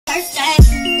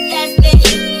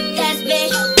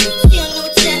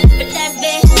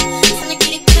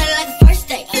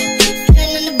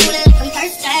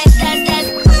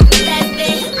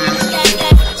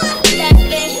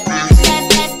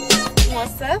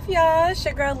up, y'all? It's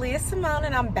your girl Leah Simone,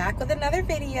 and I'm back with another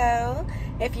video.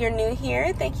 If you're new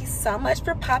here, thank you so much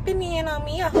for popping in on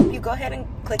me. I hope you go ahead and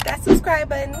click that subscribe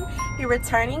button. If you're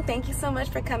returning, thank you so much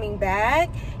for coming back.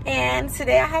 And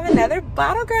today I have another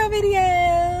Bottle Girl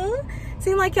video.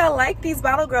 Seem like y'all like these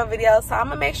Bottle Girl videos, so I'm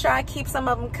gonna make sure I keep some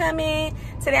of them coming.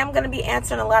 Today I'm gonna be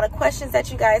answering a lot of questions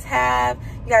that you guys have.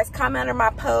 You guys comment under my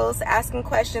posts, asking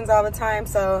questions all the time,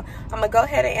 so I'm gonna go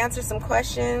ahead and answer some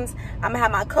questions. I'm gonna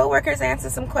have my co-workers answer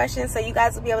some questions, so you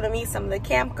guys will be able to meet some of the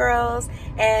camp girls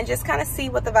and just kind of see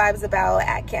what the vibe is about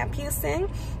at Camp Houston.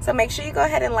 So make sure you go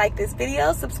ahead and like this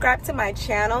video, subscribe to my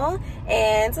channel,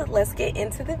 and let's get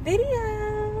into the video.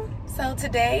 So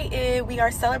today we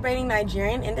are celebrating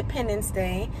Nigerian Independence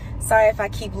Day. Sorry if I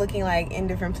keep looking like in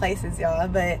different places, y'all,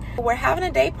 but we're having a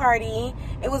day party.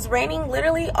 It was raining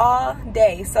literally all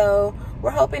day, so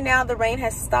we're hoping now the rain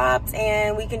has stopped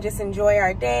and we can just enjoy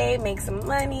our day, make some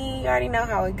money. You already know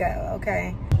how it go,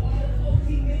 okay?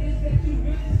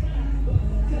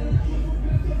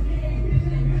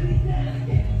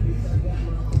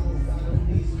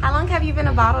 How long have you been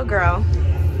a bottle girl?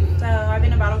 So I've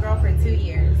been a bottle girl for 2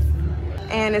 years.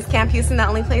 And is Camp Houston the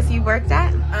only place you worked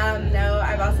at? No,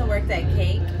 I've also worked at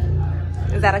Cake.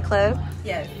 Is that a club?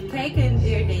 Yes, Cake and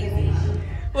Dear Daisy.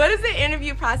 What is the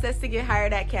interview process to get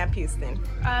hired at Camp Houston?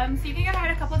 So you can get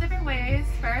hired a couple of different ways.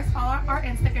 First, follow our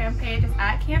Instagram page. It's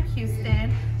at Camp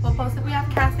Houston. We'll post if we have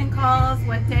casting calls,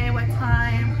 what day, what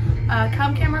time.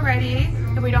 Come camera ready.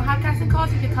 If we don't have casting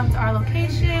calls, you can come to our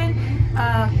location.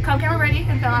 Come camera ready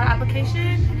and fill out an application.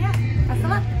 And yeah, that's the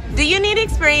luck. Do you need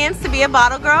experience to be a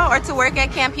bottle girl or to work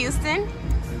at Camp Houston?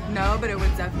 No, but it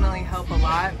would definitely help a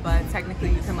lot, but technically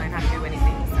you can learn how to do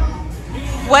anything, so.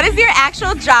 What is your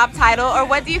actual job title, or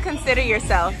what do you consider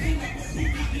yourself?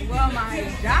 Well, my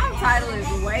job title is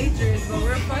waitress, but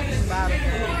we're fucking bottle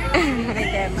girls.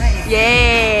 Make that money.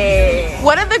 Yay!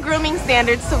 What are the grooming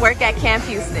standards to work at Camp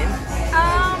Houston?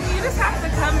 You just have to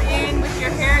come in with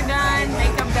your hair done,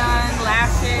 makeup done,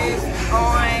 lashes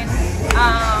on.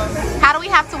 How do we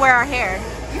have to wear our hair?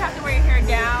 You have to wear your hair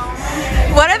down.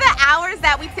 What are the hours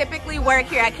that we typically work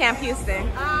here at Camp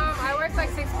Houston? I work like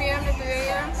 6 p.m. to 3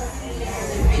 a.m.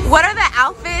 What are the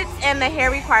outfits and the hair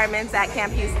requirements at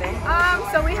Camp Houston?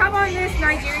 So we have on this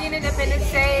Nigerian Independence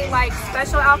Day like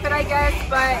special outfit, I guess,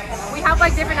 but we have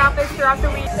like different outfits throughout the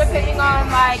week depending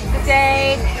on like the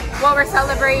day, what we're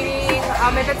celebrating.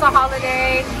 If it's a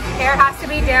holiday, hair has to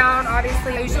be down,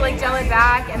 obviously. I usually gel it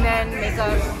back and then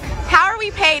makeup. How are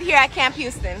we paid here at Camp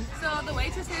Houston? So the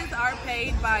waitresses are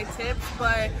paid by tips,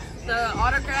 but the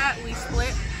autocrat we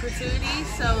split gratuity,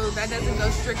 so that doesn't go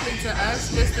strictly to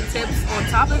us, just the tips on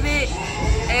top of it.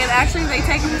 And actually they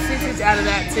take a percentage out of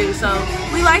that too. So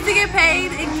we like to get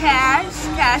paid in cash,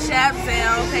 Cash App,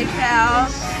 Zelle,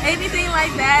 PayPal, anything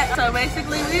like that. So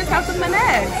basically we just have to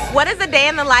finesse. What is the day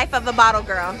in the life of a bottle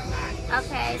girl?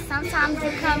 Okay, sometimes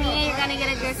you come in, you're gonna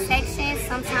get a good section,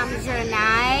 sometimes you're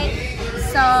not.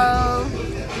 So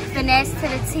finesse to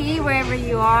the T wherever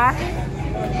you are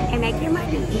and make your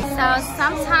money. So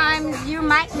sometimes you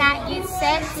might not get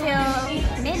set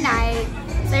till midnight.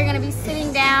 So you're gonna be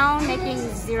sitting down making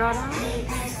 $0.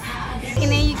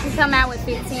 And then you can come out with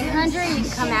 $1,500, you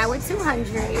can come out with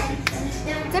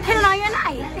 $200, depending on your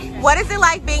night. What is it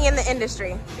like being in the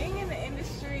industry? Being in the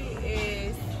industry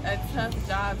is a tough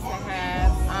job to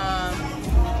have.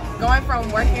 Going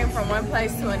from working from one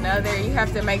place to another, you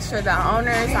have to make sure the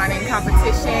owners aren't in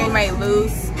competition. You may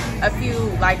lose a few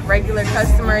like regular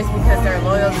customers because they're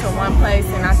loyal to one place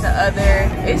and not the other.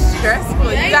 It's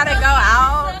stressful. You gotta go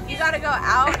out. You gotta go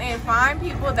out and find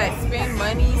people that spend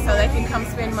money so they can come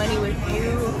spend money with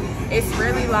you. It's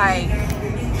really like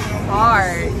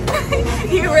hard.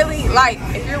 You really like,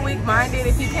 if you're weak-minded,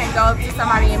 if you can't go up to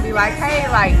somebody and be like, hey,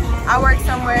 like I work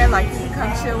somewhere, like you can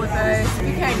come chill with us. If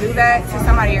you can't do that to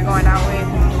somebody you're going out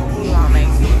with, you won't make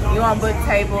it. You won't book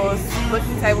tables.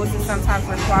 Booking tables is sometimes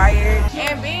required.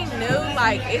 And being new,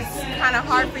 like it's kind of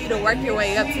hard for you to work your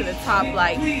way up to the top.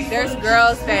 Like there's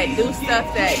girls that do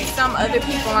stuff that some other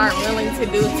people aren't willing to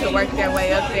do to work their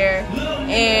way up there.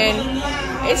 And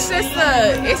it's just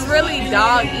it's really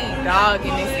dog eat dog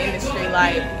in this industry.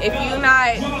 Like if you're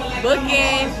not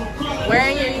booking,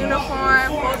 wearing your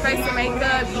uniform, full face of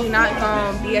makeup, you're not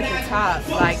gonna be at the top.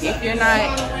 Like if you're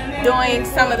not doing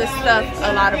some of the stuff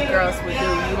a lot of girls would do,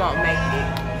 you won't make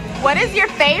it. What is your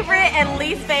favorite and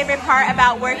least favorite part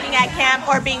about working at camp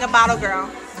or being a bottle girl?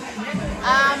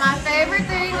 My favorite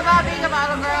thing about being a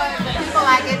bottle girl is the people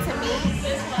I get to meet.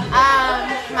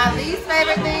 My least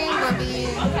favorite thing would be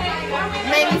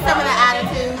maybe some of the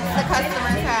attitudes the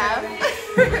customers have.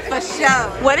 For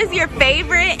sure. What is your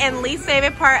favorite and least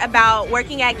favorite part about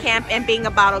working at camp and being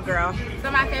a bottle girl? So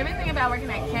my favorite thing about working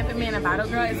at camp and being a bottle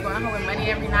girl is going home with money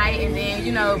every night and then,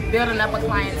 you know, building up a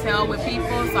clientele with people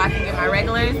so I can get my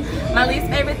regulars. My least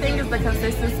favorite thing is the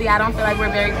consistency. I don't feel like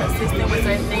we're very consistent with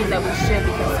certain things that we should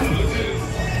be consistent with.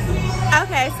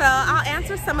 Okay, so I'll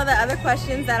answer some of the other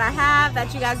questions that I have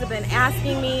that you guys have been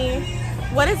asking me.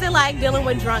 What is it like dealing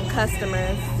with drunk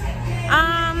customers?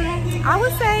 I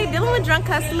would say dealing with drunk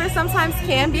customers sometimes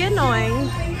can be annoying,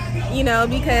 you know,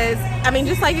 because, I mean,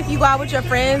 just like if you go out with your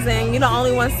friends and you're the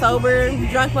only one sober,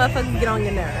 drunk motherfuckers get on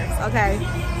your nerves, okay?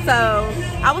 So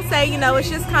I would say, you know, it's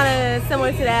just kind of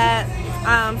similar to that.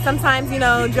 Sometimes, you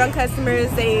know, drunk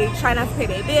customers, they try not to pay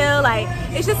their bill. Like,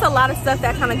 it's just a lot of stuff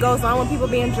that kind of goes on with people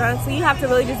being drunk. So you have to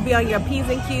really just be on your P's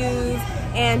and Q's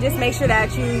and just make sure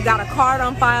that you got a card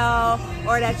on file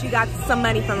or that you got some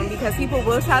money from them, because people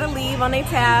will try to leave on their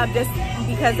tab just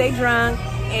because they drunk,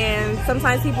 and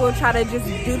sometimes people will try to just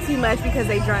do too much because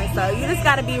they drunk. So you just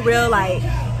got to be real, like,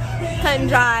 cut and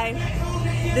dry.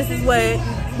 This is what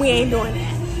we ain't doing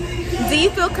that. Do you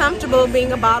feel comfortable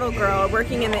being a bottle girl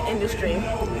working in the industry?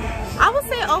 I would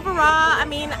say overall, I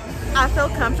mean, I feel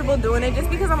comfortable doing it just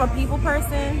because I'm a people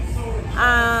person.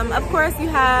 Of course, you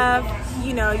have,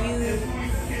 you know, you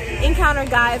encounter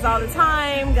guys all the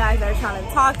time, guys that are trying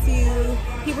to talk to you,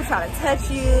 people try to touch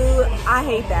you. I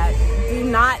hate that. Do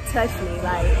not touch me,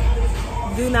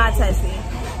 like, do not touch me.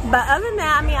 But other than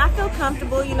that, I mean, I feel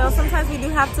comfortable. You know, sometimes we do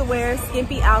have to wear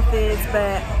skimpy outfits,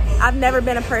 but I've never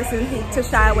been a person to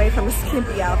shy away from a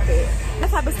skimpy outfit. That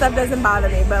type of stuff doesn't bother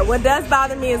me, but what does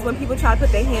bother me is when people try to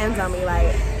put their hands on me,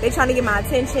 like, they trying to get my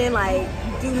attention. Like,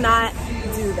 do not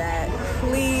do that.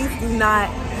 Please do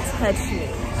not touch me.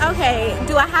 Okay,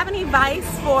 do I have any advice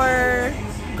for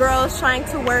girls trying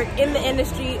to work in the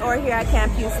industry or here at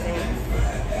Camp Houston?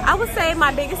 I would say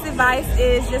my biggest advice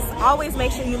is just always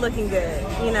make sure you're looking good.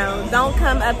 You know, don't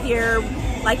come up here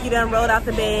like you done rolled out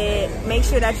the bed. Make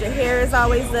sure that your hair is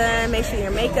always done. Make sure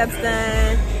your makeup's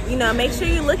done. You know, make sure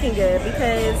you're looking good,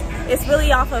 because it's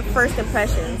really off of first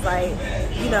impressions. Like,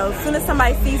 you know, as soon as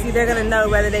somebody sees you, they're gonna know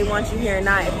whether they want you here or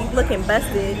not. If you're looking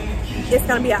busted, it's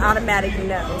gonna be an automatic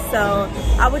no. So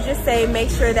I would just say make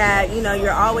sure that, you know,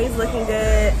 you're always looking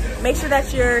good. Make sure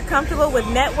that you're comfortable with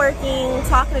networking,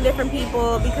 talking to different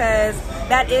people, because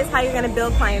that is how you're gonna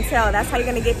build clientele. That's how you're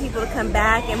gonna get people to come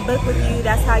back and book with you.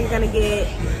 That's how you're gonna get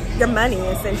your money,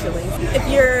 essentially. If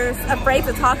you're afraid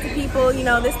to talk to people, you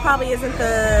know, this probably isn't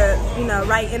the, you know,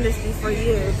 right industry for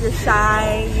you. If you're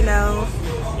shy, you know,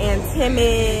 and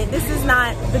timid, this is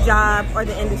not the job or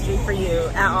the industry for you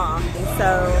at all.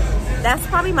 So that's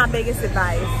probably my biggest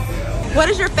advice. What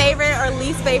is your favorite or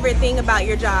least favorite thing about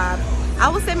your job? I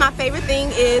would say my favorite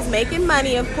thing is making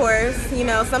money, of course. You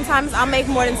know, sometimes I'll make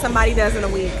more than somebody does in a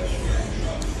week.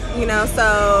 You know,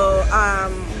 so,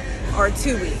 or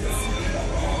 2 weeks.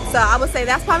 So I would say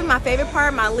that's probably my favorite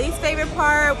part. My least favorite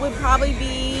part would probably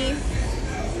be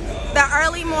the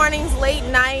early mornings, late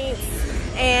nights,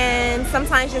 and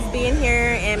sometimes just being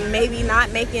here and maybe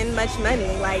not making much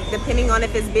money. Like, depending on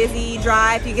if it's busy,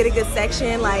 dry, if you get a good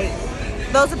section, like,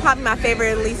 those are probably my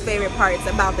favorite and least favorite parts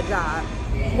about the job.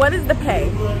 What is the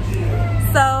pay?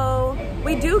 So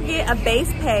we do get a base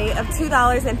pay of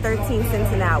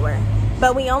 $2.13 an hour,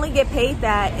 but we only get paid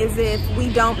that is if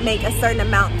we don't make a certain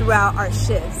amount throughout our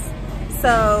shifts.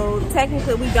 So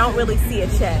technically we don't really see a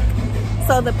check.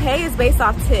 So the pay is based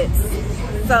off tips.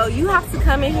 So you have to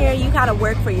come in here, you gotta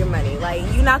work for your money. Like,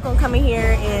 you're not gonna come in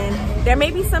here and there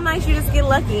may be some nights you just get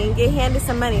lucky and get handed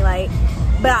some money, like,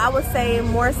 but I would say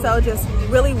more so just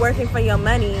really working for your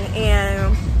money.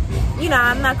 And you know,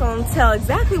 I'm not gonna tell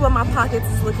exactly what my pockets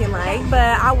is looking like, but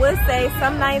I would say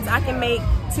some nights I can make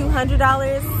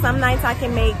 $200, some nights I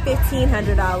can make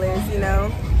 $1,500, you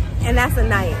know, and that's a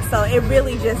night. So it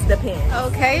really just depends.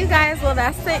 Okay, you guys, well,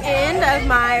 that's the end of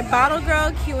my Bottle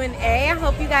Girl Q&A. I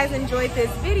hope you guys enjoyed this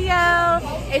video.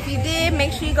 If you did,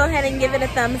 make sure you go ahead and give it a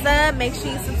thumbs up. Make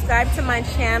sure you subscribe to my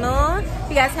channel. If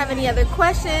you guys have any other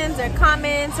questions or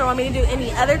comments or want me to do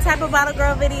any other type of Bottle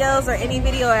Girl videos or any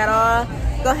video at all,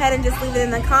 go ahead and just leave it in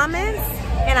the comments,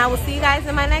 and I will see you guys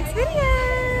in my next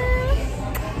video.